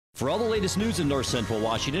For all the latest news in North Central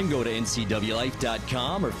Washington, go to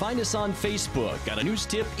ncwlife.com or find us on Facebook. Got a news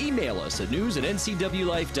tip? Email us at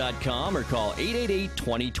news@ncwlife.com or call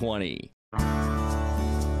 888-2020.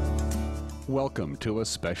 Welcome to a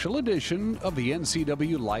special edition of the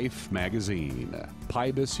NCW Life magazine.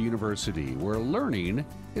 Pybus University, where learning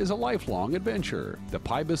is a lifelong adventure. The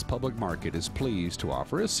Pybus Public Market is pleased to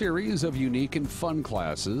offer a series of unique and fun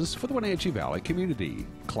classes for the Wenatchee Valley community.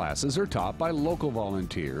 Classes are taught by local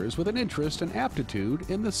volunteers with an interest and aptitude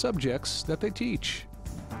in the subjects that they teach.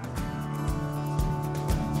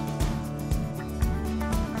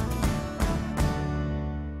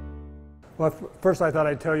 Well, first I thought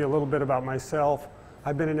I'd tell you a little bit about myself.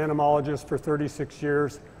 I've been an entomologist for 36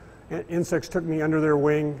 years. Insects took me under their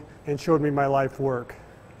wing and showed me my life work.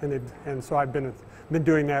 And so I've been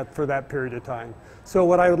doing that for that period of time. So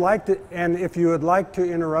what I would like to, and if you would like to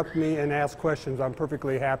interrupt me and ask questions, I'm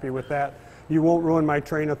perfectly happy with that. You won't ruin my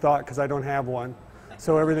train of thought because I don't have one.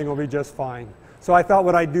 So everything will be just fine. So I thought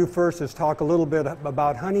what I'd do first is talk a little bit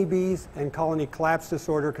about honeybees and colony collapse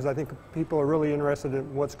disorder, because I think people are really interested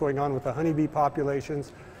in what's going on with the honeybee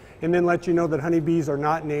populations, and then let you know that honeybees are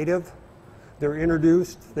not native. They're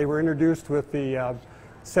introduced. They were introduced with the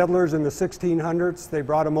settlers in the 1600s. They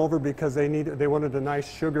brought them over because they wanted a nice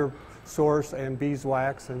sugar source and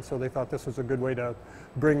beeswax, and so they thought this was a good way to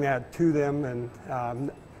bring that to them and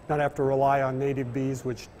not have to rely on native bees,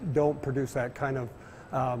 which don't produce that kind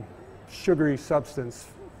of sugary substance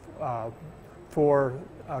for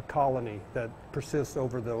a colony that persists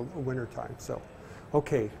over the winter time. So,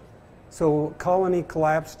 okay, so colony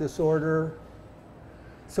collapse disorder.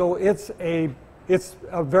 So it's a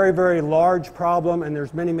very, very large problem, and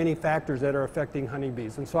there's many, many factors that are affecting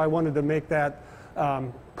honeybees. And so I wanted to make that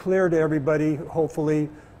clear to everybody, hopefully,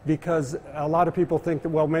 because a lot of people think that,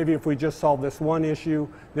 well, maybe if we just solve this one issue,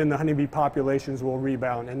 then the honeybee populations will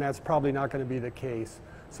rebound, and that's probably not going to be the case.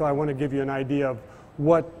 So I want to give you an idea of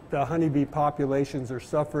what the honeybee populations are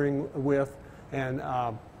suffering with and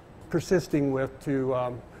persisting with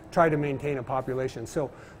to try to maintain a population. So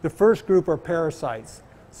the first group are parasites.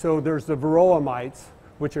 So there's the varroa mites,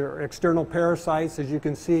 which are external parasites, as you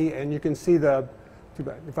can see, and you can see the,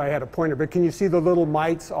 if I had a pointer, but can you see the little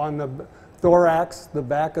mites on the thorax, the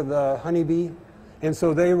back of the honeybee? And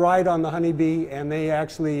so they ride on the honeybee, and they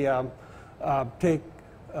actually take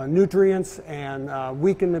nutrients and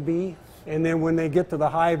weaken the bee, and then when they get to the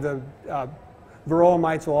hive, the varroa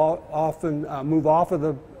mites will often move off of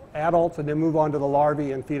the adults and then move on to the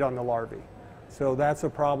larvae and feed on the larvae. So that's a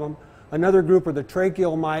problem. Another group are the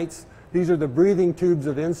tracheal mites. These are the breathing tubes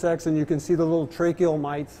of insects, and you can see the little tracheal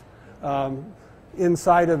mites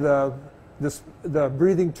inside of the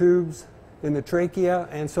breathing tubes in the trachea,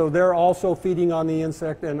 and so they're also feeding on the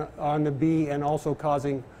insect and on the bee and also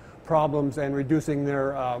causing problems and reducing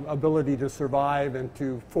their ability to survive and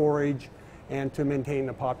to forage and to maintain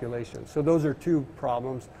the population. So those are two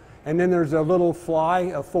problems. And then there's a little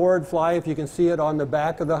fly, a forward fly, if you can see it on the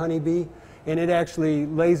back of the honeybee, and it actually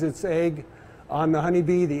lays its egg on the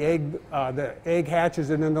honeybee. The egg hatches,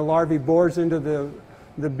 and then the larvae bores into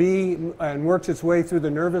the bee and works its way through the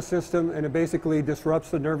nervous system, and it basically disrupts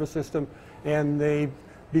the nervous system, and they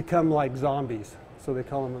become like zombies. So they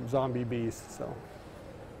call them zombie bees. So.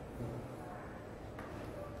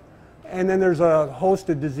 And then there's a host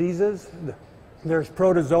of diseases. There's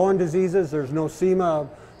protozoan diseases. There's Nosema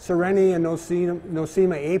cereni and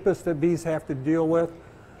Nosema apis that bees have to deal with.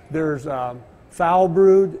 There's foul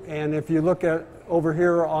brood, and if you look at over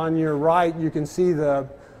here on your right, you can see the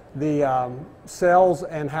cells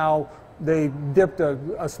and how they dipped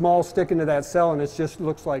a small stick into that cell, and it just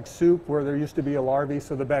looks like soup where there used to be a larvae,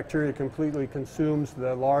 so the bacteria completely consumes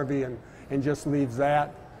the larvae and just leaves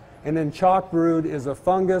that. And then chalk brood is a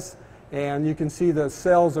fungus, and you can see the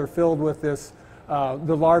cells are filled with this,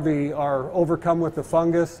 the larvae are overcome with the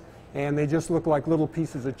fungus, and they just look like little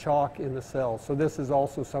pieces of chalk in the cells. So this is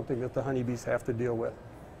also something that the honeybees have to deal with.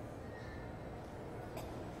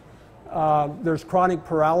 There's chronic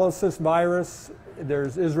paralysis virus,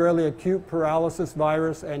 there's Israeli acute paralysis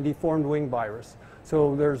virus, and deformed wing virus.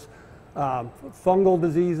 So there's fungal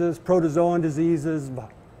diseases, protozoan diseases,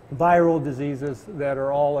 viral diseases that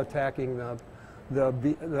are all attacking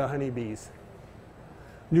the honeybees.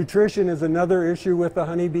 Nutrition is another issue with the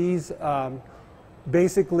honeybees.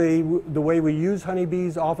 Basically, the way we use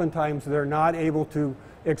honeybees, oftentimes they're not able to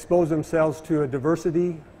expose themselves to a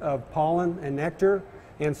diversity of pollen and nectar,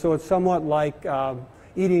 and so it's somewhat like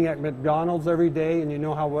eating at McDonald's every day, and you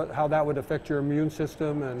know how that would affect your immune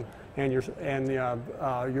system and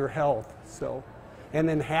your health. So, and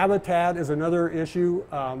then habitat is another issue.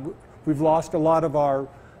 We've lost a lot of our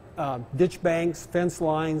ditch banks, fence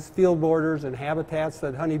lines, field borders, and habitats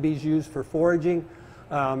that honeybees use for foraging.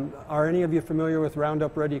 Are any of you familiar with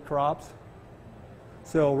Roundup Ready crops?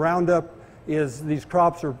 So Roundup is, these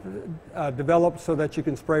crops are developed so that you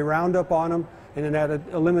can spray Roundup on them, and then that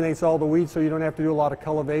eliminates all the weeds so you don't have to do a lot of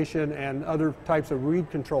cultivation and other types of weed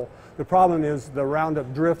control. The problem is the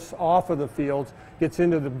Roundup drifts off of the fields, gets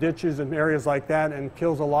into the ditches and areas like that, and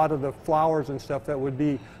kills a lot of the flowers and stuff that would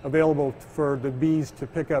be available for the bees to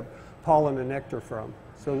pick up pollen and nectar from.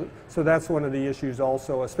 So that's one of the issues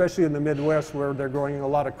also, especially in the Midwest where they're growing a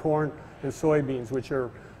lot of corn and soybeans, which are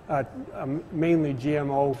mainly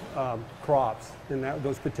GMO crops in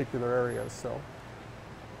those particular areas. So,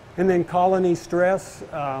 and then colony stress.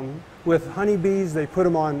 With honeybees, they put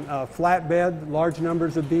them on a flatbed, large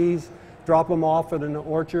numbers of bees, drop them off at an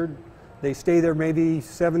orchard. They stay there maybe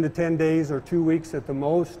 7 to 10 days or 2 weeks at the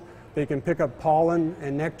most. They can pick up pollen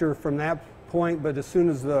and nectar from that point, but as soon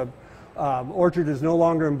as the orchard is no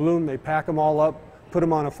longer in bloom, they pack them all up, put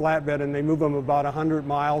them on a flatbed, and they move them about 100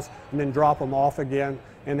 miles and then drop them off again,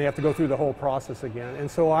 and they have to go through the whole process again. And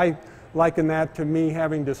so I liken that to me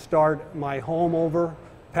having to start my home over,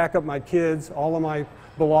 pack up my kids, all of my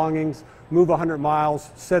belongings, move 100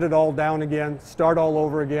 miles, set it all down again, start all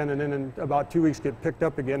over again, and then in about 2 weeks get picked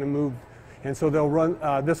up again and moved. And so they'll run,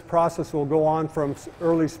 this process will go on from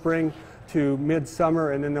early spring to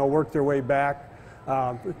midsummer, and then they'll work their way back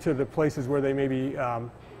to the places where they may be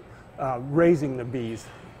raising the bees.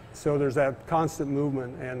 So there's that constant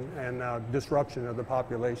movement and disruption of the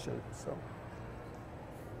population. So.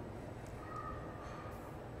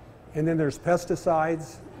 And then there's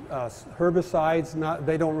pesticides, herbicides.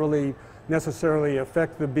 They don't really necessarily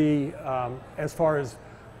affect the bee as far as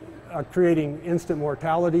creating instant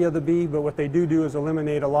mortality of the bee, but what they do is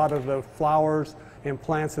eliminate a lot of the flowers and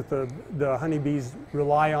plants that the honeybees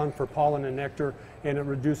rely on for pollen and nectar, and it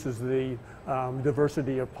reduces the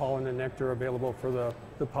diversity of pollen and nectar available for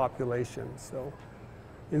the population. So,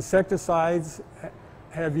 insecticides.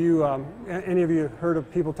 Have you, any of you heard of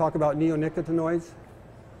people talk about neonicotinoids?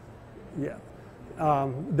 Yeah.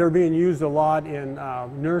 They're being used a lot in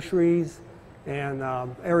nurseries and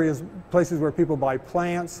places where people buy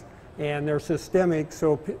plants, and they're systemic,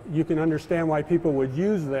 so you can understand why people would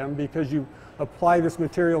use them, because you apply this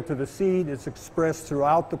material to the seed, it's expressed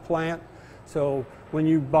throughout the plant. So when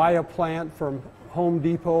you buy a plant from Home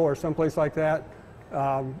Depot or someplace like that,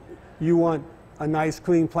 you want a nice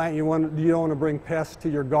clean plant. You don't want to bring pests to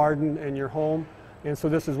your garden and your home, and so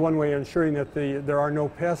this is one way of ensuring that there are no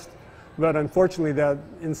pests. But unfortunately, that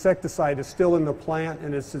insecticide is still in the plant,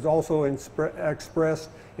 and it's also expressed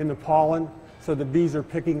in the pollen. So the bees are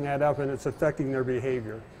picking that up, and it's affecting their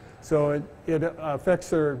behavior. So it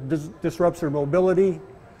affects disrupts their mobility,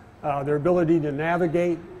 their ability to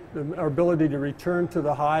navigate, their ability to return to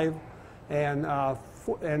the hive, and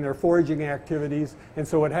their foraging activities. And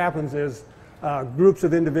so what happens is groups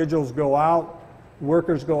of individuals go out,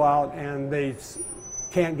 workers go out, and they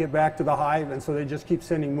can't get back to the hive, and so they just keep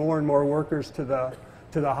sending more and more workers to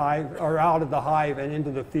the hive, or out of the hive and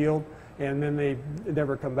into the field, and then they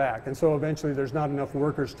never come back. And so eventually there's not enough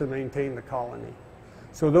workers to maintain the colony.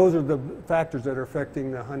 So those are the factors that are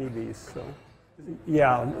affecting the honeybees. So,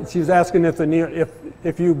 yeah, she was asking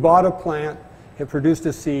if you bought a plant, it produced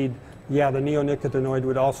a seed, yeah, the neonicotinoid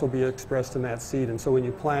would also be expressed in that seed, and so when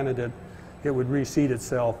you planted it, it would reseed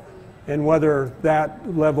itself. And whether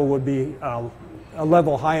that level would be a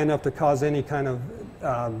level high enough to cause any kind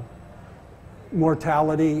of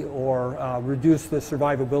mortality or reduce the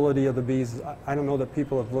survivability of the bees, I don't know that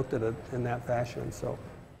people have looked at it in that fashion. So.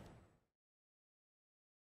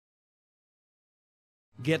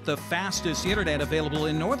 Get the fastest internet available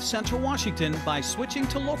in North Central Washington by switching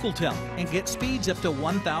to LocalTel and get speeds up to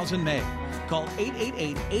 1,000 meg. Call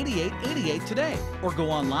 888-8888 today or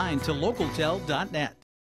go online to localtel.net.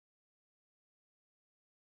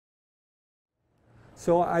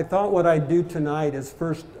 So I thought what I'd do tonight is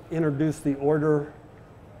first introduce an order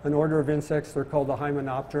of insects. They're called the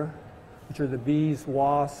Hymenoptera, which are the bees,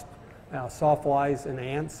 wasps, sawflies, and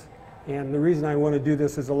ants. And the reason I want to do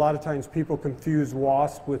this is a lot of times people confuse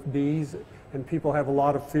wasps with bees, and people have a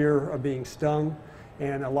lot of fear of being stung.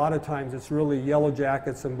 And a lot of times it's really yellow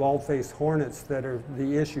jackets and bald-faced hornets that are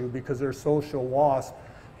the issue, because they're social wasps,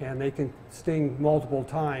 and they can sting multiple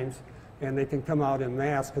times, and they can come out in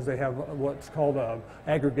mass because they have what's called a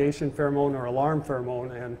aggregation pheromone or alarm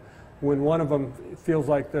pheromone. And when one of them feels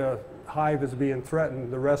like the hive is being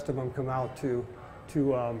threatened, the rest of them come out to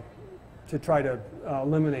try to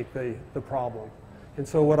eliminate the problem. And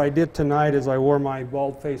so what I did tonight is I wore my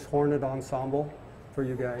bald-faced hornet ensemble for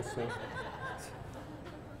you guys. So.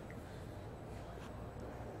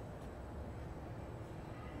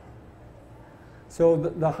 So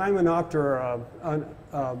the Hymenoptera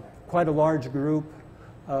are quite a large group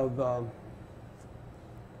of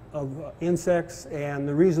insects, and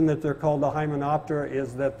the reason that they're called the Hymenoptera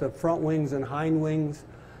is that the front wings and hind wings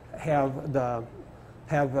have the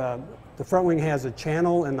front wing has a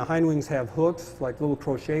channel and the hind wings have hooks, like little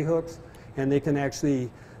crochet hooks, and they can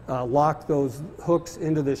actually lock those hooks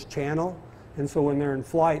into this channel. And so when they're in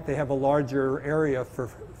flight, they have a larger area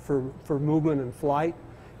for movement and flight.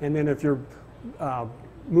 And then if you're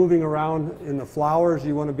moving around in the flowers,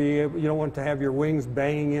 you don't want to have your wings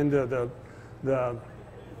banging into the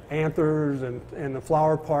anthers and the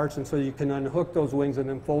flower parts, and so you can unhook those wings and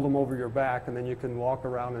then fold them over your back, and then you can walk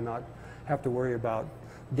around and not have to worry about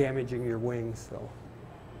damaging your wings.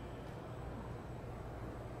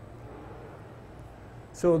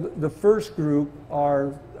 So the first group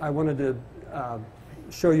I wanted to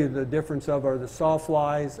show you the difference of are the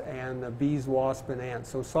sawflies and the bees, wasps, and ants.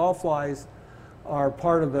 So sawflies are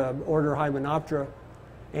part of the order Hymenoptera,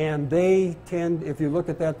 and they tend, if you look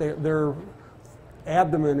at that, their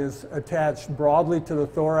abdomen is attached broadly to the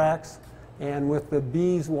thorax, and with the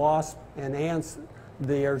bees, wasps, and ants,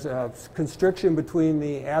 there's a constriction between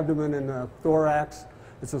the abdomen and the thorax.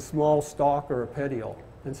 It's a small stalk or a petiole,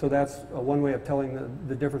 and so that's one way of telling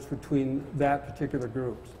the difference between that particular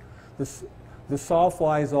groups. The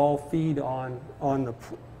sawflies all feed on the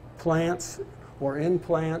plants or in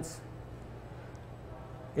plants,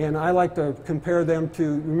 and I like to compare them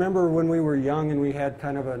to, remember when we were young and we had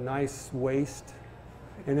kind of a nice waist,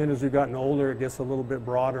 and then as we've gotten older it gets a little bit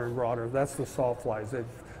broader and broader. That's the sawflies.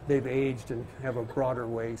 They've aged and have a broader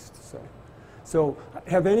waist. So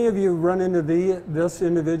have any of you run into this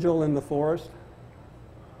individual in the forest?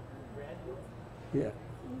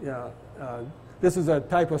 Yeah. This is a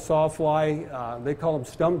type of sawfly. They call them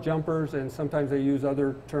stump jumpers, and sometimes they use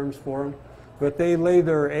other terms for them. But they lay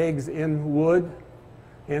their eggs in wood,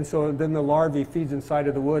 and so then the larvae feeds inside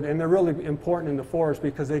of the wood. And they're really important in the forest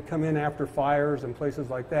because they come in after fires and places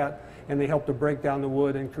like that, and they help to break down the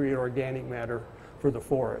wood and create organic matter for the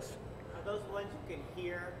forest. Are those ones you can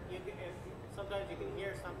hear? Sometimes you can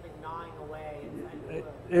hear something gnawing away.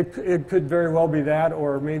 It could very well be that,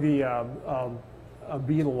 or maybe a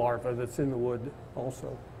beetle larva that's in the wood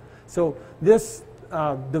also. So this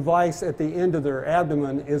device at the end of their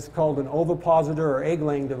abdomen is called an ovipositor or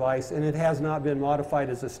egg-laying device, and it has not been modified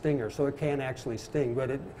as a stinger, so it can actually sting, but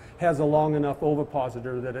it has a long enough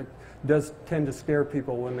ovipositor that it does tend to scare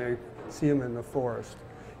people when they see them in the forest.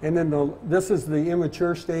 And then this is the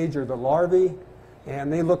immature stage, or the larvae,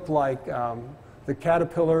 and they look like the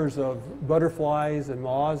caterpillars of butterflies and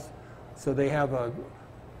moths. So they have a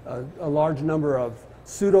large number of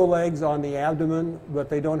pseudo-legs on the abdomen, but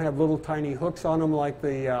they don't have little tiny hooks on them like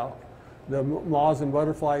the moths and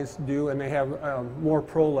butterflies do, and they have more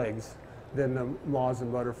prolegs than the moths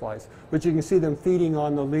and butterflies. But you can see them feeding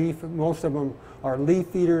on the leaf. Most of them are leaf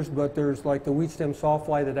feeders, but there's like the wheat stem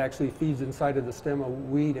sawfly that actually feeds inside of the stem of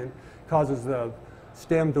wheat and causes the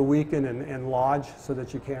stem to weaken and lodge so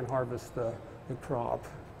that you can't harvest the crop.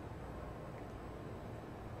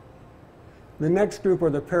 The next group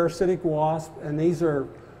are the parasitic wasp, and these are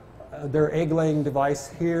their egg-laying device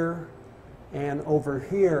here and over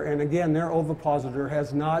here. And again, their ovipositor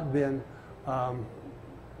has not been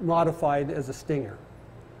modified as a stinger.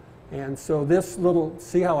 And so this little,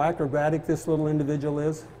 see how acrobatic this little individual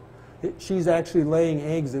is? She's actually laying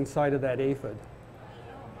eggs inside of that aphid.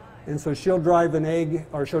 And so she'll drive an egg,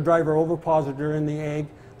 or she'll drive her ovipositor in the egg.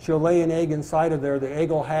 She'll lay an egg inside of there. The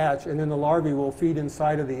egg will hatch, and then the larvae will feed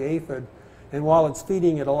inside of the aphid. And while it's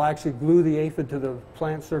feeding, it'll actually glue the aphid to the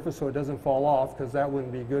plant surface so it doesn't fall off, because that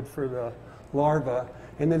wouldn't be good for the larva.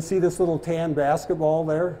 And then see this little tan basketball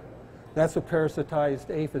there? That's a parasitized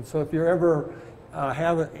aphid. So if you ever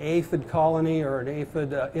have an aphid colony or an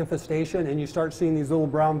aphid infestation and you start seeing these little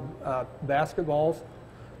brown basketballs,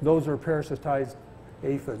 those are parasitized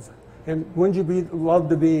aphids. And wouldn't you love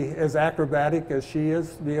to be as acrobatic as she is,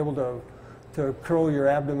 be able to curl your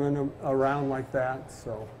abdomen around like that?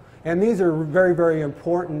 So. And these are very, very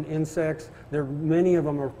important insects. Many of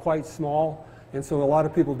them are quite small, and so a lot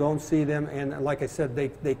of people don't see them. And like I said,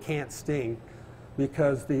 they can't sting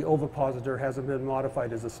because the ovipositor hasn't been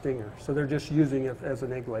modified as a stinger. So they're just using it as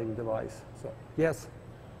an egg-laying device. So, yes?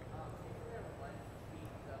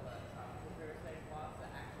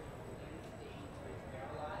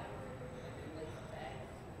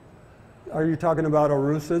 Are you talking about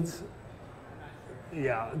orucids?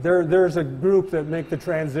 Yeah, there's a group that make the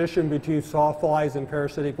transition between sawflies and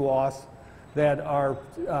parasitic wasps that are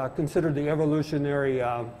considered the evolutionary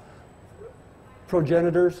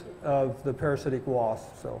progenitors of the parasitic wasp.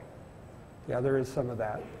 So, yeah, there is some of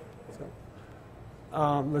that. So,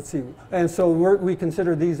 Let's see. And so we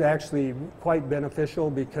consider these actually quite beneficial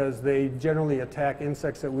because they generally attack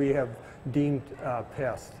insects that we have deemed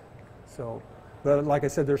pests. So, but like I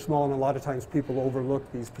said, they're small, and a lot of times people overlook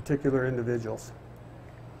these particular individuals.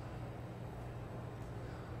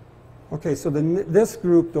 Okay, so this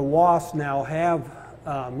group, the wasps, now have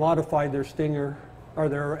modified their stinger or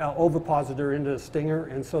their ovipositor into a stinger,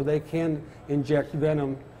 and so they can inject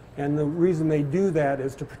venom. And the reason they do that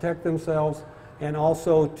is to protect themselves and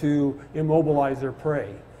also to immobilize their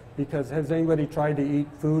prey. Because has anybody tried to eat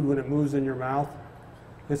food when it moves in your mouth?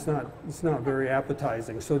 It's not very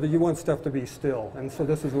appetizing. So that you want stuff to be still. And so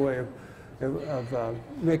this is a way of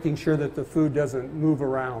making sure that the food doesn't move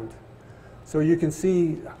around. So you can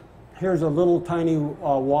see here's a little tiny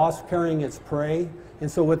wasp carrying its prey. And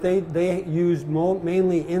so what they use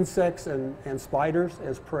mainly insects and spiders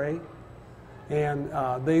as prey. And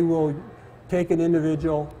they will take an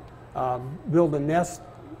individual, build a nest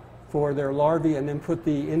for their larvae, and then put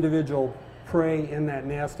the individual prey in that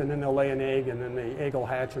nest, and then they'll lay an egg, and then the egg will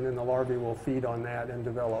hatch, and then the larvae will feed on that and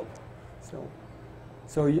develop.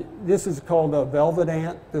 So this is called a velvet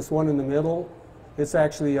ant, this one in the middle. It's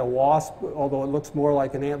actually a wasp, although it looks more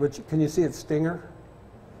like an ant, but can you see its stinger?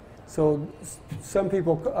 So some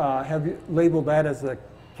people have labeled that as a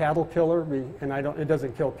cattle killer, and it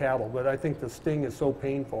doesn't kill cattle, but I think the sting is so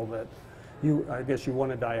painful that I guess you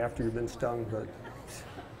want to die after you've been stung. But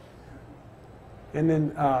and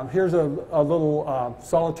then here's a little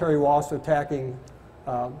solitary wasp attacking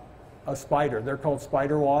a spider. They're called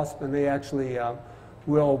spider wasps, and they actually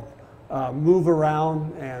will move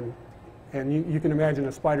around, and you can imagine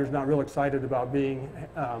a spider's not real excited about being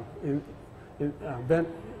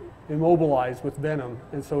immobilized with venom,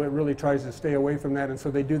 and so it really tries to stay away from that. And so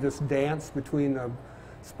they do this dance between the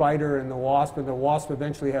spider and the wasp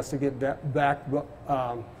eventually has to get back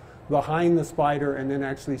behind the spider and then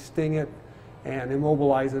actually sting it and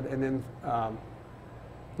immobilize it, and then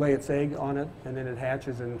lay its egg on it, and then it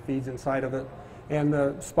hatches and feeds inside of it. And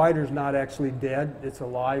the spider's not actually dead, it's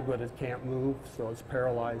alive, but it can't move, so it's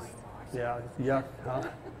paralyzed. Yeah, yuck, huh?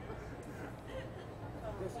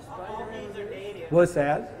 What's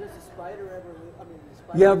that? Does the spider ever,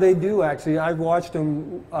 Yeah, they do actually. I've watched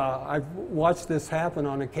them. I've watched this happen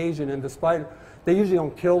on occasion, and the spider, they usually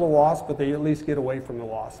don't kill the wasp, but they at least get away from the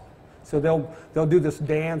wasp. So they'll do this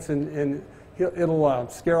dance, and it'll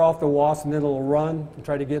scare off the wasp, and then it'll run and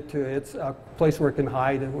try to get to its place where it can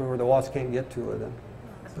hide, and where the wasp can't get to it. And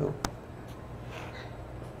so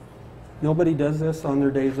nobody does this on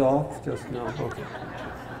their days off. Just no. Okay.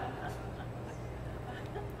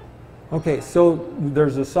 Okay, so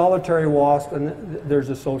there's a solitary wasp and there's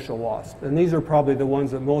a social wasp. And these are probably the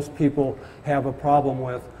ones that most people have a problem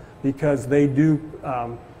with because they do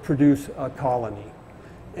produce a colony.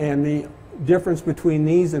 And the difference between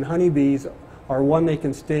these and honeybees are, one, they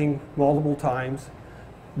can sting multiple times.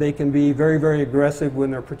 They can be very, very aggressive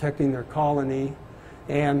when they're protecting their colony.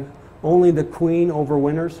 And only the queen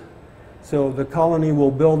overwinters. So the colony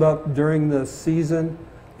will build up during the season,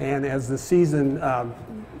 and as the season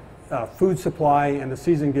food supply and the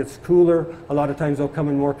season gets cooler, a lot of times they'll come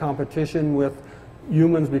in more competition with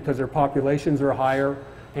humans because their populations are higher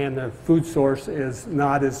and the food source is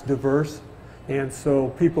not as diverse. And so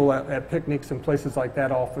people at picnics and places like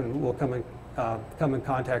that often will come in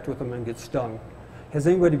contact with them and get stung. Has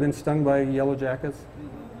anybody been stung by yellow jackets?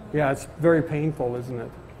 Mm-hmm. Yeah, it's very painful, isn't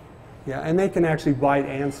it? Yeah, and they can actually bite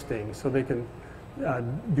and sting, so they can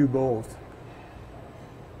do both.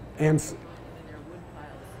 And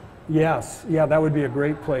yes, yeah, that would be a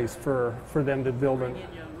great place for them to build it.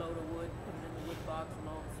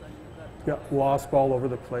 Yeah, wasp all over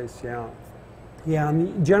the place, yeah. Yeah,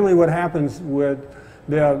 and generally what happens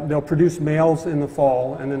they'll produce males in the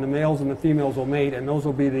fall, and then the males and the females will mate, and those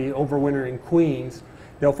will be the overwintering queens.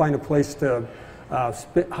 They'll find a place to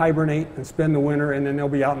hibernate and spend the winter, and then they'll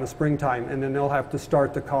be out in the springtime, and then they'll have to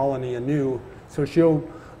start the colony anew. So she'll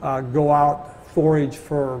go out, forage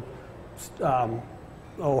for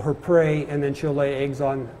her prey, and then she'll lay eggs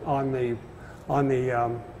on the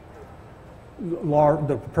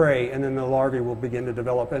prey, and then the larvae will begin to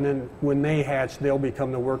develop. And then when they hatch, they'll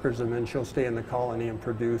become the workers, and then she'll stay in the colony and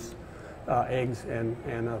produce eggs and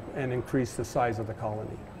increase the size of the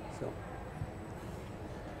colony.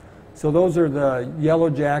 So those are the yellow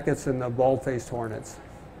jackets and the bald-faced hornets.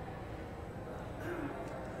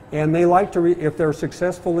 And they like to, if they're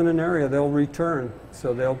successful in an area, they'll return,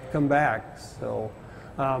 so they'll come back. So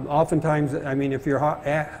oftentimes, I mean, if you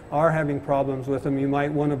are having problems with them, you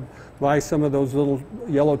might want to buy some of those little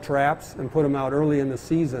yellow traps and put them out early in the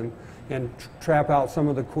season. and trap out some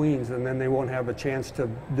of the queens, and then they won't have a chance to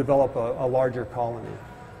develop a larger colony.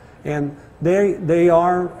 And they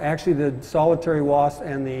are actually, the solitary wasp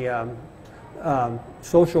and the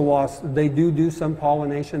social wasps, they do some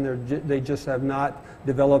pollination. They just have not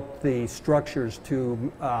developed the structures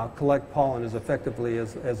to collect pollen as effectively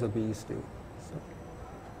as the bees do.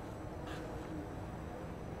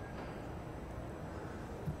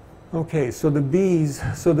 Okay, so the bees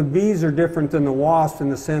are different than the wasps in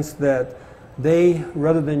the sense that they,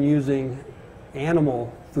 rather than using animal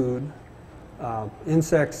food,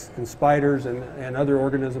 insects and spiders and other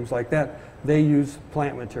organisms like that, they use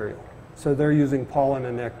plant material. So they're using pollen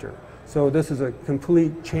and nectar. So this is a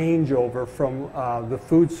complete changeover from the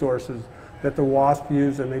food sources that the wasp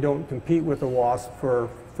use, and they don't compete with the wasp for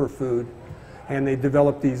food. And they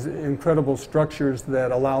develop these incredible structures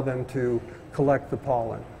that allow them to collect the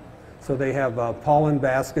pollen. So they have pollen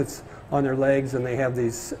baskets on their legs, and they have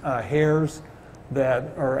these hairs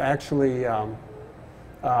that are actually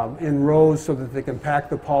in rows so that they can pack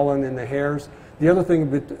the pollen in the hairs. The other thing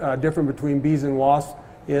different between bees and wasps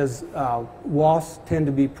is wasps tend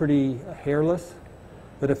to be pretty hairless,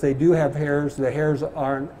 but if they do have hairs, the hairs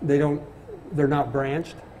they're not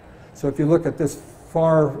branched. So if you look at this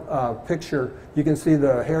far picture, you can see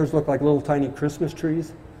the hairs look like little tiny Christmas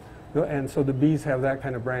trees. And so the bees have that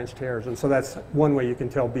kind of branched hairs, and so that's one way you can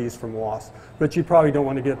tell bees from wasps. But you probably don't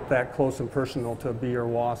want to get that close and personal to a bee or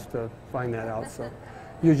wasp to find that out. So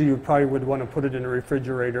usually you probably would want to put it in a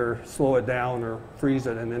refrigerator, slow it down, or freeze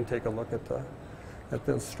it, and then take a look at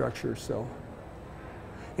those structures. So,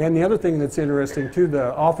 and the other thing that's interesting too,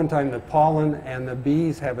 oftentimes the pollen and the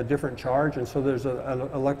bees have a different charge, and so there's an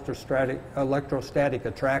electrostatic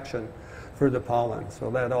attraction for the pollen. So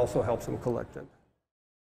that also helps them collect it.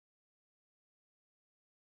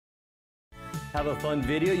 Have a fun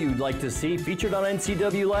video you'd like to see featured on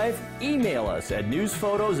NCW Life? Email us at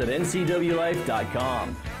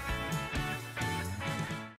newsphotos@ncwlife.com.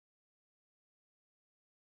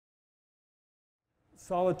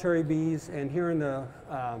 Solitary bees, and here in the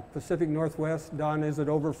Pacific Northwest, Don, is it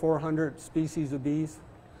over 400 species of bees?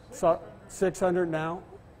 600 now?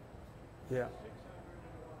 Yeah.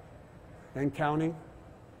 And counting?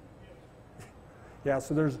 Yeah,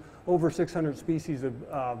 so there's over 600 species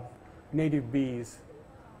of native bees,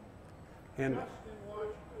 and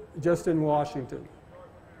just in Washington,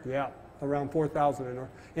 yeah, around 4,000.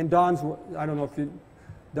 And Don's, I don't know if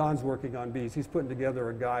Don's working on bees. He's putting together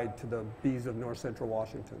a guide to the bees of north central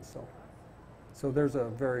Washington. So there's a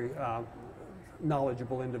very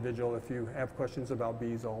knowledgeable individual if you have questions about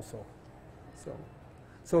bees also.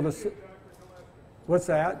 So what's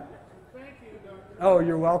that? Thank you, Dr. Oh,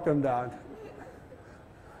 you're welcome, Don.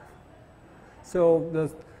 So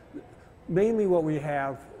mainly what we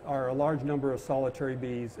have are a large number of solitary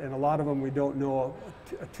bees, and a lot of them we don't know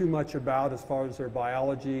too much about as far as their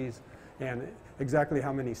biologies and exactly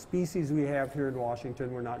how many species we have here in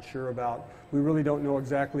Washington. We're not sure about. We really don't know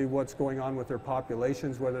exactly what's going on with their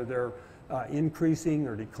populations, whether they're increasing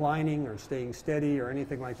or declining or staying steady or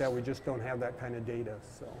anything like that. We just don't have that kind of data.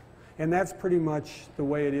 So, and that's pretty much the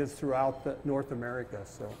way it is throughout North America.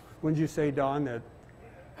 So wouldn't you say, Don, that?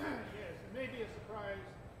 Yes, it may be a surprise.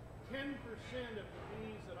 10% of the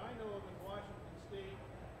bees that I know of in Washington State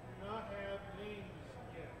do not have names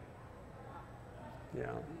yet.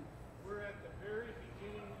 Yeah. We're at the very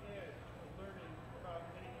beginning edge of learning about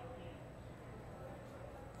native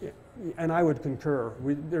bees. Yeah, and I would concur.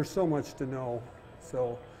 There's so much to know.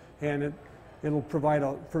 So, and it'll provide,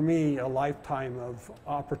 for me, a lifetime of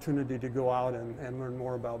opportunity to go out and learn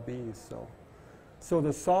more about bees. So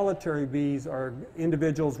the solitary bees are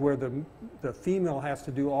individuals where the female has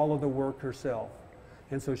to do all of the work herself.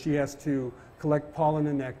 And so she has to collect pollen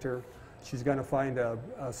and nectar. She's going to find a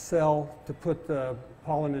cell to put the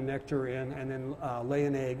pollen and nectar in, and then lay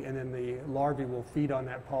an egg, and then the larvae will feed on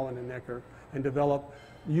that pollen and nectar and develop.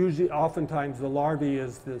 Usually, oftentimes, the larvae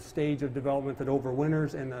is the stage of development that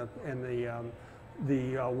overwinters, and the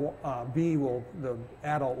bee the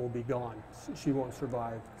adult will be gone. She won't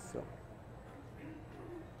survive.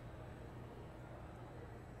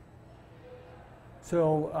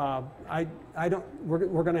 So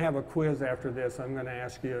we're going to have a quiz after this. I'm going to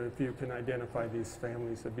ask you if you can identify these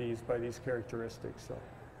families of bees by these characteristics. So,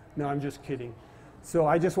 no, I'm just kidding. So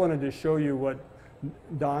I just wanted to show you what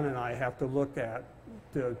Don and I have to look at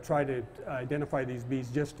to try to identify these bees,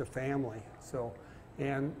 just a family. So,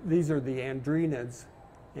 and these are the andrenids,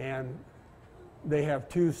 and they have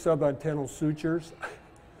 2 subantennal sutures.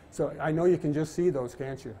 So I know you can just see those,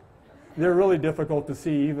 can't you? They're really difficult to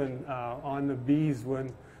see even on the bees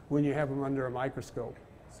when you have them under a microscope.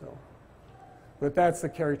 So, But that's the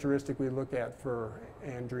characteristic we look at for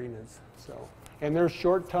andrenids. So, and they're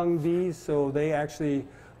short-tongued bees, so they actually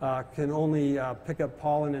can only pick up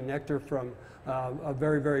pollen and nectar from a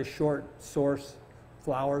very, very short source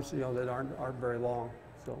flowers, that aren't very long.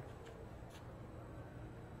 So,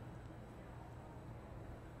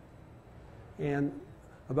 and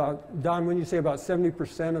Don, when you say about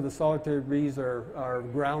 70% of the solitary bees are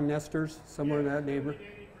ground nesters, somewhere in that neighborhood. 80%.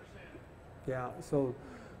 Yeah.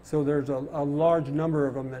 So there's a large number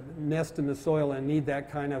of them that nest in the soil and need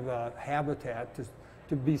that kind of habitat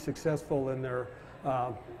to be successful in their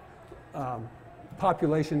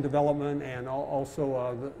population development and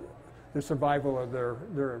also the survival of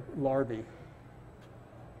their larvae.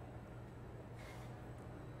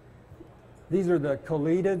 These are the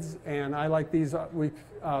coletids, and I like these. We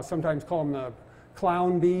sometimes call them the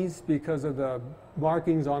clown bees because of the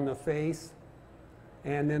markings on the face.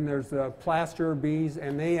 And then there's the plaster bees,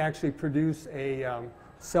 and they actually produce a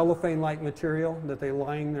cellophane-like material that they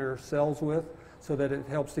line their cells with so that it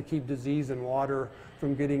helps to keep disease and water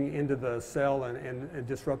from getting into the cell and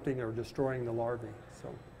disrupting or destroying the larvae.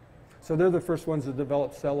 So they're the first ones to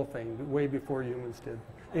develop cellophane, way before humans did.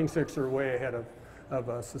 Insects are way ahead of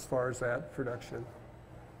us as far as that production.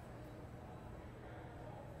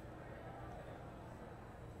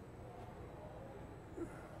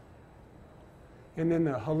 And then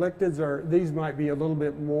the halictids these might be a little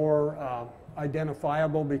bit more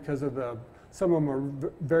identifiable because of some of them are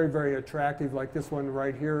very, very attractive. Like this one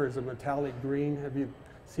right here is a metallic green. Have you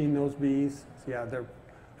seen those bees? Yeah,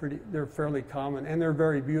 they're fairly common, and they're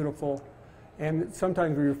very beautiful. And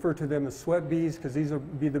sometimes we refer to them as sweat bees because these will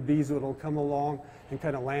be the bees that will come along and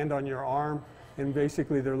kind of land on your arm. And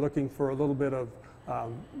basically they're looking for a little bit of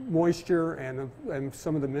moisture and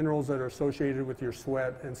some of the minerals that are associated with your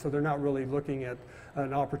sweat, and so they're not really looking at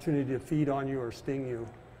an opportunity to feed on you or sting you.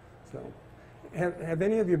 So, have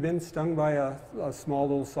any of you been stung by a small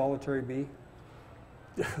little solitary bee?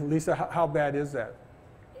 Lisa, how bad is that?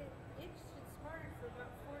 It smarted for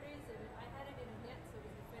about 4 days, and I had it in a net, so it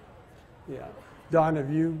was defensible. Yeah, Don,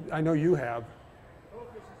 I know you have.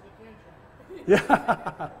 Focus is attention.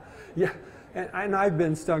 Yeah, yeah. And I've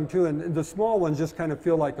been stung too, and the small ones just kind of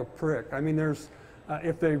feel like a prick. I mean,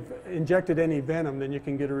 if they've injected any venom, then you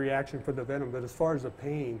can get a reaction for the venom, but as far as the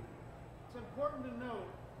pain. It's important to note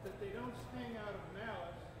that they don't sting out of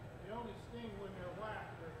malice. They only sting when they're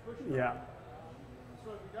whacked or pushed. Yeah.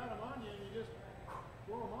 So if you got them on you and you just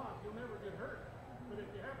blow them off, you'll never get hurt. But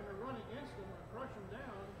if you happen to run against them or crush them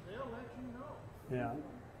down, they'll let you know.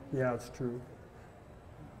 Yeah, it's true.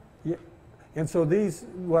 Yeah. And so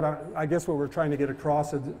I guess what we're trying to get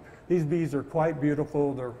across is these bees are quite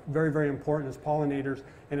beautiful. They're very, very important as pollinators.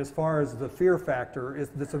 And as far as the fear factor,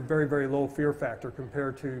 it's a very, very low fear factor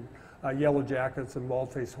compared to yellow jackets and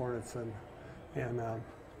bald-faced hornets and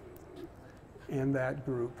that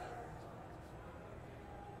group.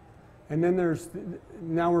 And then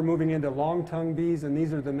now we're moving into long-tongued bees, and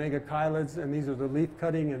these are the megachilids, and these are the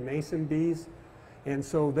leaf-cutting and mason bees. And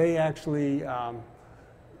so they actually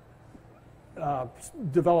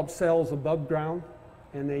develop cells above ground,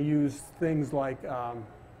 and they use things like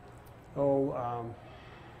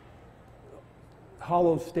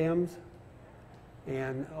hollow stems,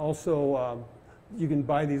 and also you can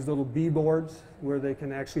buy these little bee boards where they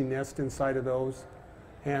can actually nest inside of those.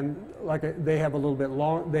 And they have a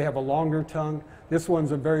longer tongue. This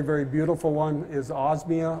one's a very, very beautiful one, is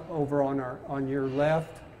osmia over on your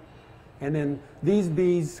left. And then these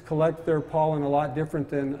bees collect their pollen a lot different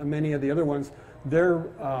than many of the other ones. Their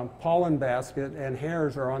pollen basket and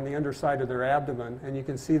hairs are on the underside of their abdomen, and you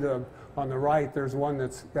can see on the right there's one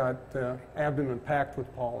that's got the abdomen packed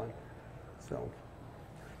with pollen. So,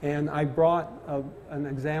 and I brought an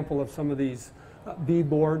example of some of these bee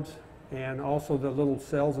boards and also the little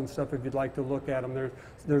cells and stuff if you'd like to look at them. They're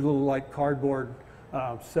little like cardboard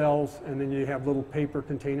cells, and then you have little paper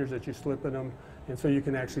containers that you slip in them. And so you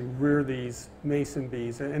can actually rear these mason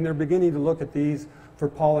bees. And they're beginning to look at these for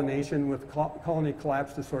pollination with colony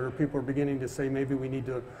collapse disorder. People are beginning to say maybe we need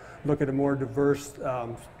to look at a more diverse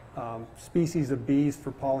species of bees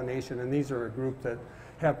for pollination. And these are a group that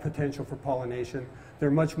have potential for pollination.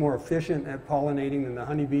 They're much more efficient at pollinating than the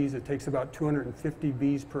honeybees. It takes about 250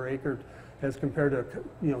 bees per acre as compared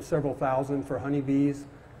to several thousand for honeybees.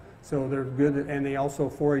 So they're good, and they also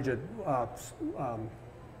forage at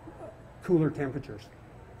cooler temperatures.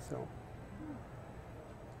 So. Are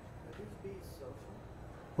these bees social?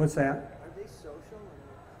 What's that? Are they social?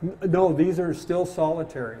 No, these are still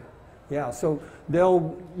solitary. Yeah, so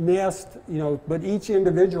they'll nest, but each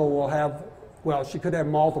individual will have, well, she could have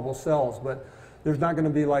multiple cells, but there's not going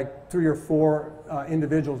to be like 3 or 4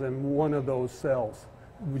 individuals in one of those cells.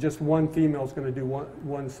 Just one female is going to do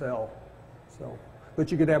one cell. So,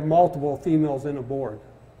 but you could have multiple females in a board.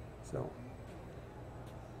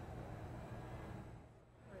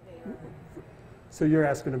 So you're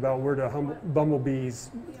asking about where the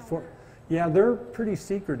bumblebees. Yeah, they're pretty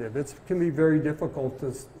secretive. It can be very difficult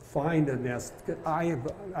to find a nest. I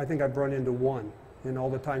think I've run into one in all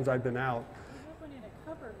the times I've been out. I have one in a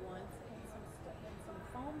cupboard once and some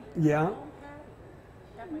foam. Yeah. Foam patty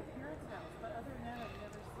at my parents' house, but other than that, I've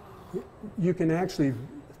never seen. You can actually,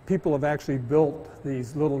 people have actually built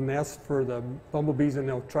these little nests for the bumblebees, and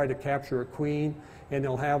they'll try to capture a queen, and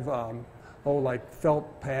they'll have like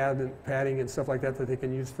felt padding and stuff like that that they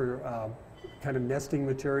can use for kind of nesting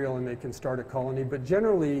material, and they can start a colony. But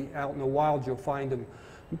generally, out in the wild, you'll find them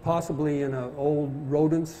possibly in an old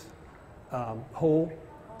rodent's hole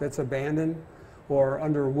that's abandoned, or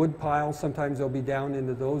under a wood pile. Sometimes they'll be down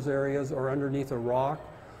into those areas, or underneath a rock,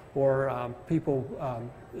 or people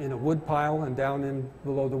in a wood pile and down in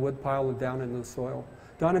below the wood pile and down in the soil.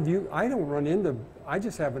 Don, I don't run into, I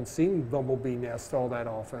just haven't seen bumblebee nests all that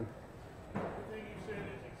often. Everything you said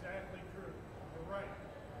is exactly true. You're right.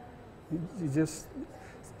 You just,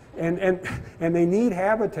 and they need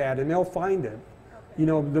habitat, and they'll find it. You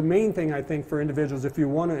know, the main thing I think for individuals, if you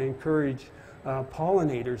want to encourage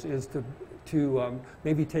pollinators, is to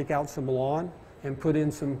maybe take out some lawn and put in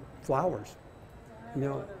some flowers. You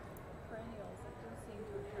know,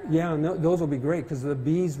 yeah, no, those will be great, because the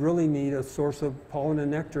bees really need a source of pollen and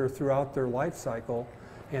nectar throughout their life cycle,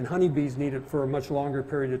 and honeybees need it for a much longer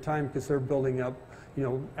period of time because they're building up, you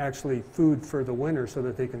know, actually food for the winter so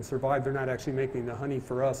that they can survive. They're not actually making the honey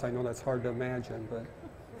for us. I know that's hard to imagine, but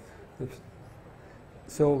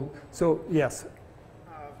so yes.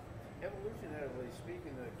 Evolutionarily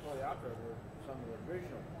speaking, the coleoptera were some of the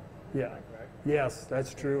original. Yeah. Correct? Yes,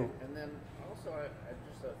 that's true. And then also, I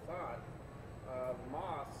just a thought,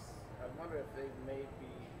 moths, I wonder if they may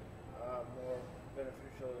be more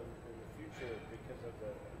beneficial in the future because of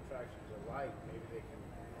the attractions of light. Maybe they can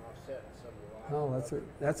offset some of the light. Oh,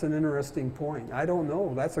 that's an interesting point. I don't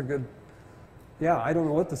know. That's a good, yeah, I don't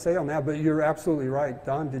know what to say on that, but you're absolutely right.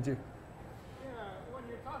 Don, did you? Yeah, when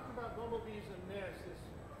you're talking about bumblebees and nests,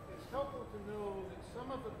 it's helpful to know that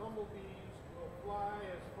some of the bumblebees will fly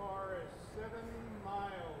as far as 7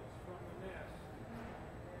 miles from the nest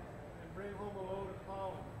and bring home a load of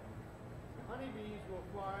pollen. Honeybees will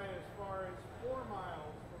fly as far as 4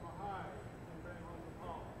 miles from a hive and bring home the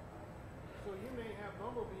pollen. So you may have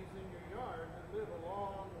bumblebees in your yard that live a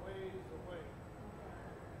long ways away.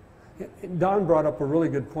 Don brought up a really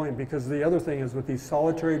good point, because the other thing is with these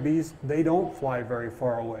solitary bees, they don't fly very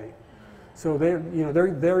far away. So they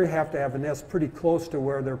have to have a nest pretty close to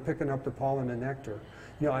where they're picking up the pollen and nectar.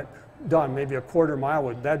 You know, Don, maybe a quarter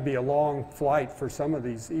mile that'd be a long flight for some of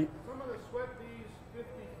these. Some of the sweat bees, 50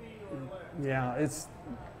 feet or less.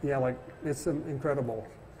 Yeah, it's incredible.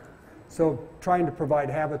 So trying to provide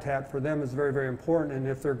habitat for them is very, very important, and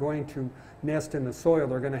if they're going to nest in the soil,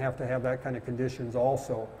 they're going to have that kind of conditions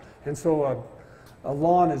also. And so a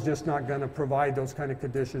lawn is just not going to provide those kind of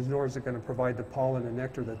conditions, nor is it going to provide the pollen and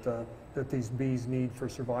nectar that these bees need for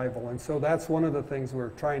survival. And so that's one of the things we're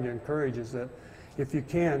trying to encourage, is that if you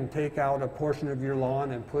can, take out a portion of your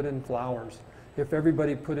lawn and put in flowers. If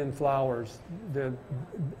everybody put in flowers, the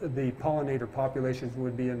pollinator populations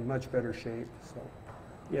would be in much better shape. So,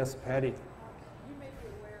 yes, Patty. You may be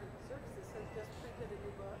aware Xerxes has just printed a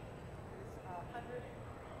new book. It's 100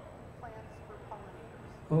 plants for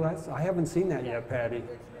pollinators. Well, I haven't seen that yet, Patty. It's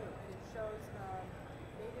new, and it shows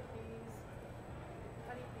native bees,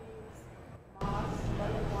 honeybees, moths,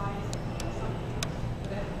 butterflies, and something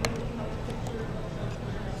that really helps picture those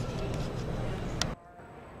interesting plants are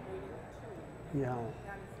native to. Yeah.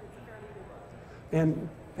 And it's a fairly new book. And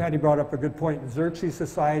Patty brought up a good point. Xerxes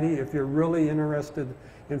Society, if you're really interested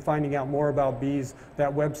in finding out more about bees, that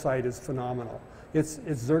website is phenomenal. It's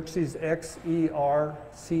Xerxes, Xerces,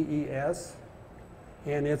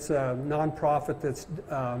 and it's a nonprofit that's,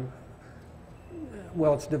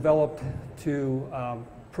 it's developed to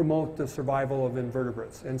promote the survival of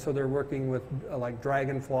invertebrates. And so they're working with like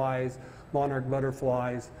dragonflies, monarch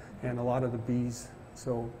butterflies, and a lot of the bees,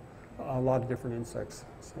 so a lot of different insects.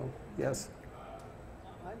 So, yes.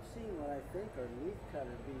 I'm seeing what I think are leaf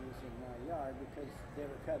cutter bees in my yard because they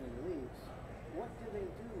were cutting leaves. What do they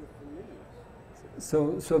do with the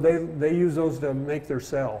leaves? So they use those to make their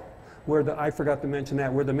cell. I forgot to mention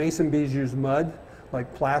that, where the mason bees use mud,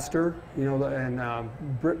 like plaster, you know, and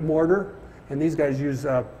brick mortar, and these guys use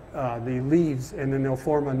the leaves, and then they'll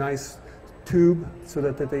form a nice tube so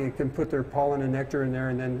that they can put their pollen and nectar in there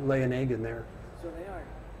and then lay an egg in there.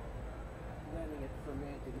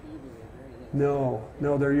 No,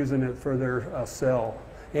 they're using it for their cell.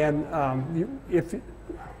 And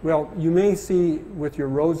you may see with your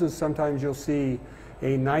roses, sometimes you'll see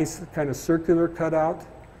a nice kind of circular cutout.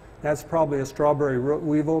 That's probably a strawberry root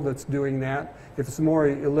weevil that's doing that. If it's more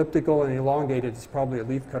elliptical and elongated, it's probably a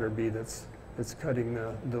leaf cutter bee that's cutting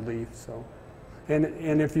the leaf. So,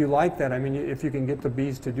 and if you like that, I mean, if you can get the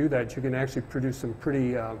bees to do that, you can actually produce some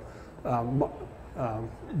pretty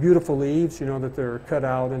beautiful leaves, you know, that they're cut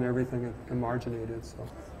out and everything and marginated. So,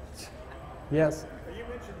 yes. You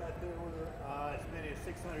mentioned that there were as many as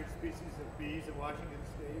 600 species of bees in Washington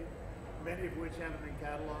State, many of which haven't been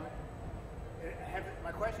cataloged.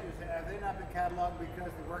 My question is, have they not been cataloged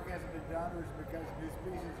because the work hasn't been done, or is it because new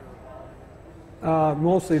species are evolving?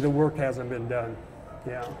 Mostly the work hasn't been done.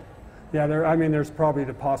 Yeah, I mean, there's probably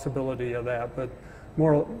the possibility of that, but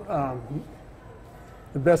more.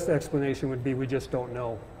 The best explanation would be we just don't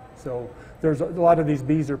know. So there's a lot of these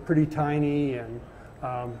bees are pretty tiny, and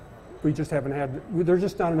we just haven't had. There's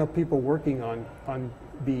just not enough people working on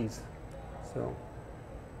bees. So.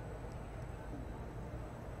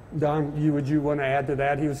 Don, would you want to add to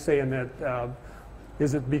that? He was saying that,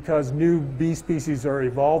 is it because new bee species are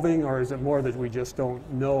evolving, or is it more that we just don't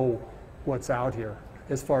know what's out here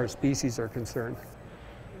as far as species are concerned?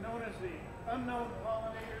 Known as the unknown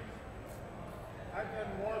pollinators, I've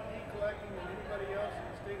done more bee collecting than anybody else in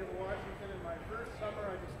the state of Washington. In my first summer,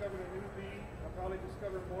 I discovered a new bee. I'll probably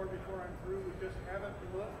discover more before I'm through. We just haven't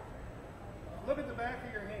looked. Look at the back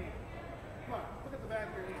of your hand. Come on, look at the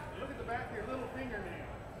back of your hand. Look at the back of your little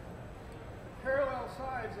fingernail. Parallel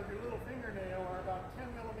sides of your little fingernail are about 10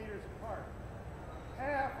 millimeters apart.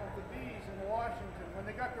 Half of the bees in Washington, when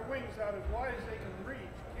they got their wings out as wide as they can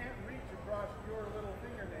reach, can't reach across your little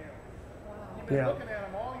fingernail. You've been looking at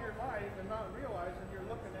them all your life and not realizing you're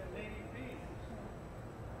looking at native bees.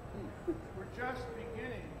 We're just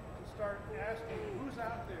beginning to start asking who's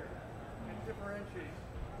out there and differentiate.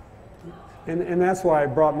 And that's why I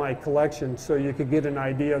brought my collection, so you could get an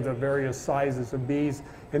idea of the various sizes of bees.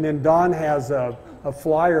 And then Don has a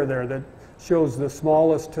flyer there that shows the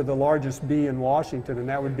smallest to the largest bee in Washington, and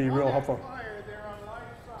that would be real helpful. On that flyer there on life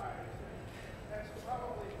size, that's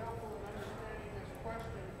probably helpful in understanding this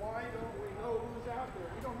question, why don't we know who's out there?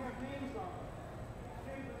 We don't have names on them.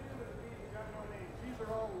 Change the name of the bees have got no names. These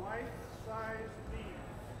are all life-size bees.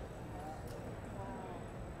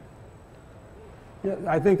 Yeah,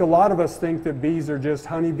 I think a lot of us think that bees are just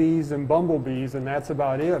honeybees and bumblebees, and that's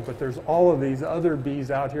about it. But there's all of these other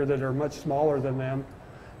bees out here that are much smaller than them,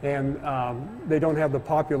 and they don't have the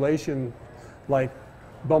population like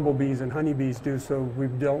bumblebees and honeybees do. So we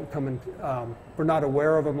don't come in. We're not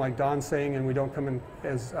aware of them, like Don's saying, and we don't come in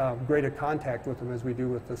as great a contact with them as we do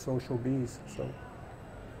with the social bees.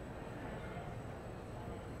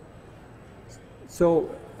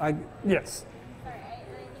 So yes.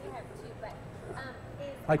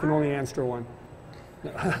 I can only answer one.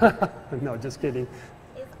 No, just kidding.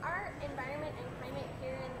 Is our environment and climate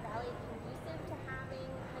here in the valley conducive to having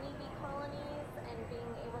honeybee colonies and being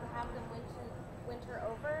able to have them winter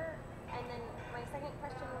over? And then my second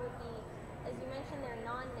question would be, as you mentioned, they're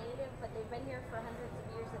non-native, but they've been here for hundreds of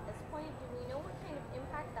years at this point. Do we know what kind of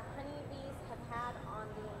impact the honeybees have had on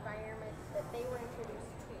the environment that they were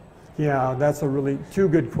introduced to? Yeah, that's two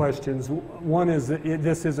good questions. One is that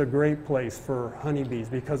this is a great place for honeybees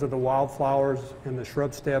because of the wildflowers and the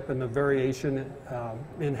shrub steppe and the variation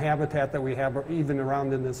in habitat that we have even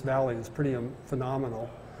around in this valley is pretty phenomenal.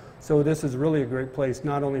 So this is really a great place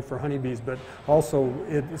not only for honeybees, but also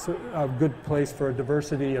it's a good place for a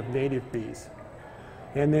diversity of native bees.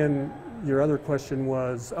 And then your other question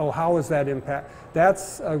was, how is that impact?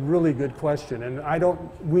 That's a really good question, and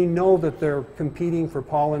we know that they're competing for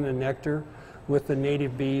pollen and nectar with the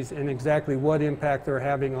native bees, and exactly what impact they're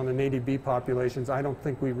having on the native bee populations, I don't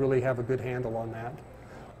think we really have a good handle on that.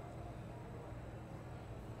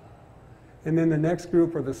 And then the next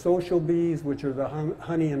group are the social bees, which are the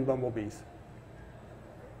honey and bumblebees.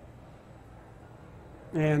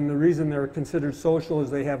 And the reason they're considered social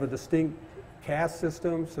is they have a distinct caste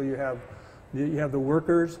system. So you have the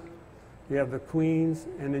workers, you have the queens,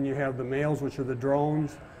 and then you have the males, which are the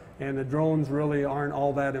drones. And the drones really aren't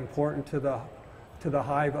all that important to the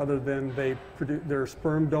hive, other than they're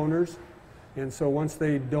sperm donors. And so once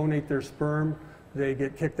they donate their sperm, they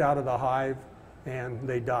get kicked out of the hive and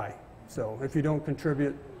they die. So if you don't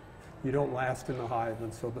contribute, you don't last in the hive,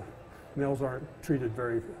 and so the males aren't treated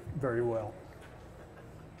very, very well.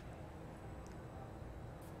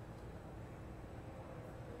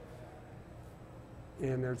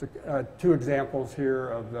 And there's two examples here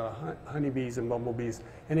of the honeybees and bumblebees.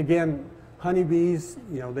 And again, honeybees,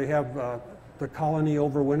 they have the colony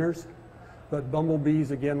overwinters. But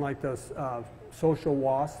bumblebees, again, like the social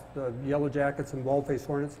wasps, the yellow jackets and bald-faced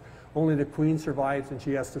hornets, only the queen survives, and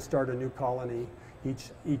she has to start a new colony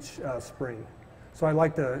each spring. So I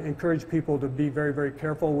like to encourage people to be very, very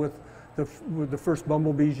careful with the first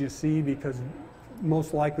bumblebees you see, because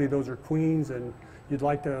most likely those are queens, and you'd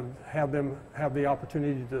like to have them have the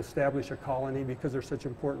opportunity to establish a colony because they're such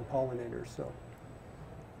important pollinators. So.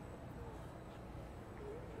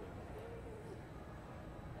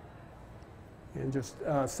 And just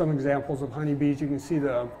some examples of honeybees. You can see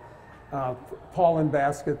the pollen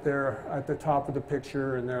basket there at the top of the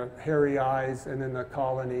picture, and the hairy eyes, and then the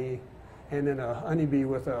colony, and then a honeybee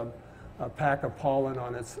with a pack of pollen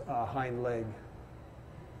on its hind leg.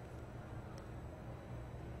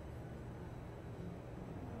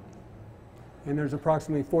 And there's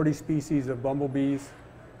approximately 40 species of bumblebees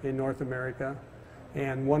in North America,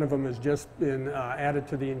 and one of them has just been added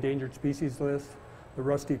to the endangered species list, the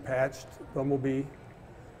rusty-patched bumblebee,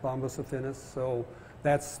 Bombus affinis. So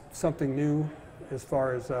that's something new as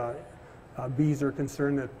far as bees are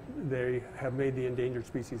concerned, that they have made the Endangered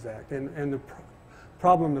Species Act. And the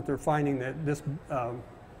problem that they're finding, that this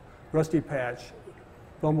rusty patch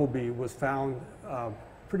bumblebee was found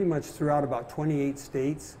pretty much throughout about 28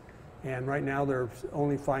 states, and right now they're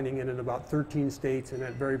only finding it in about 13 states and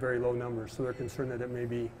at very, very low numbers. So they're concerned that it may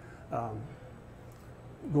be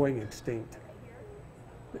going extinct.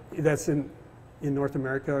 That's in North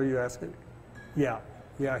America, are you asking? Yeah,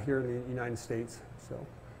 here in the United States. So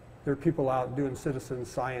there are people out doing citizen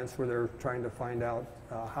science where they're trying to find out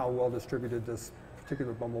how well distributed this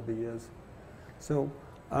particular bumblebee is. So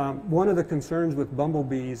one of the concerns with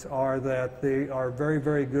bumblebees are that they are very,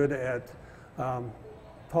 very good at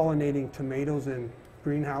pollinating tomatoes in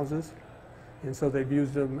greenhouses. And so they've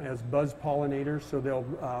used them as buzz pollinators. So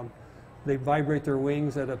they vibrate their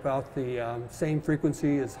wings at about the same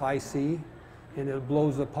frequency as high C, and it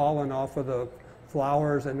blows the pollen off of the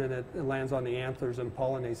flowers, and then it lands on the anthers and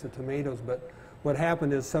pollinates the tomatoes. But what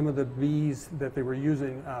happened is some of the bees that they were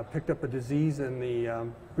using picked up a disease in the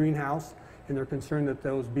greenhouse, and they're concerned that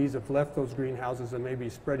those bees have left those greenhouses and may be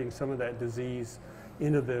spreading some of that disease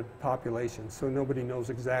into the population. So nobody knows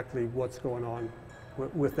exactly what's going on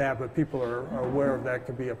with that, but people are aware of that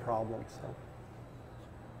could be a problem. So.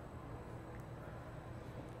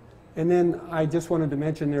 And then I just wanted to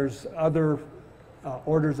mention there's other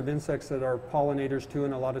orders of insects that are pollinators too,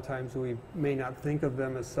 and a lot of times we may not think of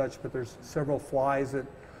them as such, but there's several flies that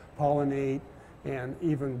pollinate, and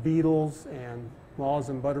even beetles and moths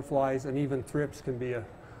and butterflies, and even thrips can be a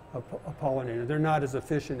pollinator. They're not as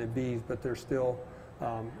efficient as bees, but they're still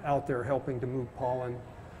out there helping to move pollen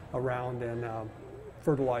around and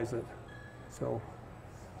fertilize it. So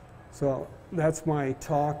that's my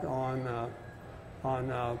talk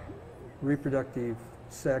on reproductive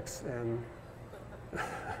sex and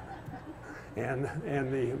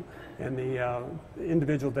the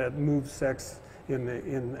individual that moves sex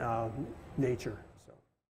in nature.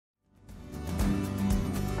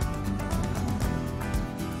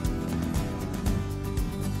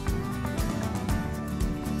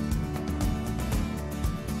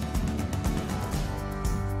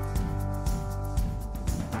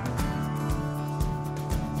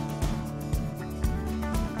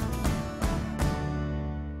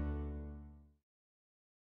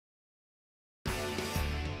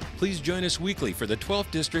 Please join us weekly for the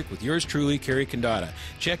 12th District with yours truly, Kerry Condata.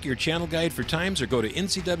 Check your channel guide for times or go to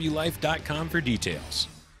ncwlife.com for details.